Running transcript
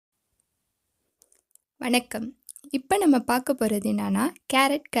வணக்கம். இப்போ நம்ம பார்க்க போகிறது என்னன்னா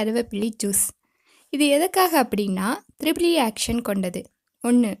கேரட் கருவேப்பிலை ஜூஸ். இது எதுக்காக அப்படின்னா ட்ரிபிள் ஆக்ஷன் கொண்டது.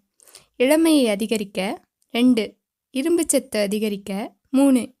 1. இளமையை அதிகரிக்க. 2. இரும்புச்சத்து அதிகரிக்க.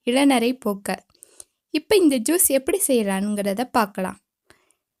 3. இளநரை போக்க. இப்போ இந்த ஜூஸ் எப்படி செய்யலாங்கிறத பார்க்கலாம்.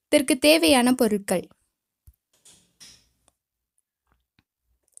 இதற்கு தேவையான பொருட்கள்: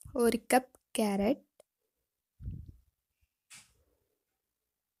 1 கப் கேரட்,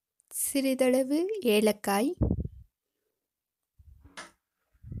 சிறிதளவு ஏலக்காய்,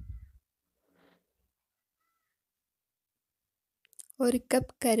 1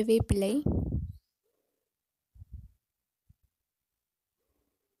 கப் கருவேப்பிலை,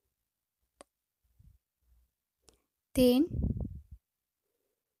 தேன்,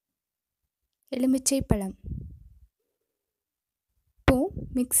 எலுமிச்சை பழம். இப்போ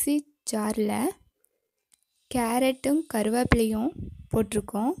மிக்ஸி ஜாரில் கேரட்டும் கருவேப்பிலையும்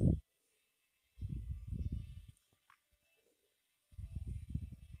போட்டிருக்கோம்.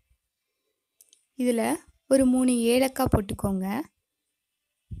 இதில் ஒரு 3 ஏலக்காய் போட்டுக்கோங்க.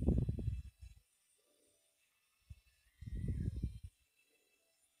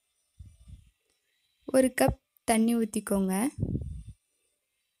 ஒரு கப் தண்ணி ஊற்றிக்கோங்க.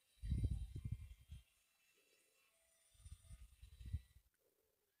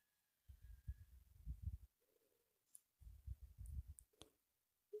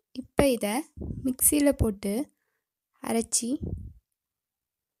 இப்போ இதை மிக்சியில் போட்டு அரைச்சி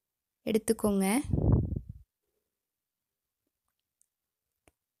எடுத்துக்கோங்க.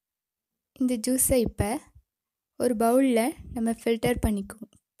 இந்த ஜூஸை இப்போ ஒரு பவுலில் நம்ம ஃபில்டர்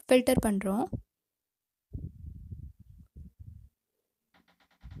பண்ணுறோம்.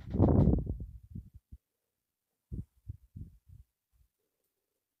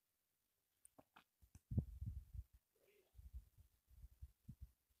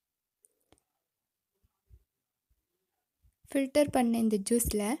 ஃபில்டர் பண்ண இந்த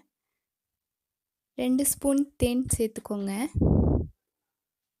ஜூஸில் 2 ஸ்பூன் தேன் சேர்த்துக்கோங்க.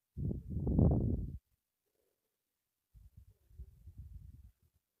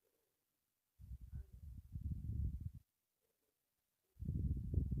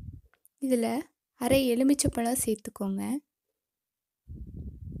 இதில் அரை எலுமிச்சைப்பழம் சேர்த்துக்கோங்க.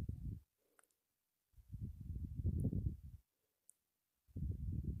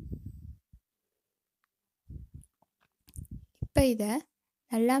 இப்போ இதை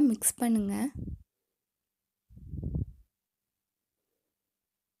நல்லா மிக்ஸ் பண்ணுங்க.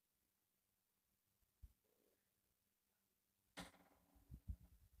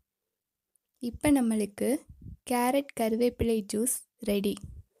 இப்போ நம்மளுக்கு கேரட் கருவேப்பிலை ஜூஸ் ரெடி.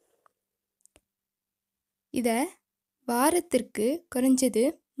 இதை வாரத்திற்கு குறைஞ்சது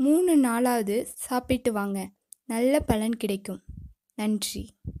 3 நாளாவது சாப்பிட்டு வாங்க. நல்ல பலன் கிடைக்கும். நன்றி.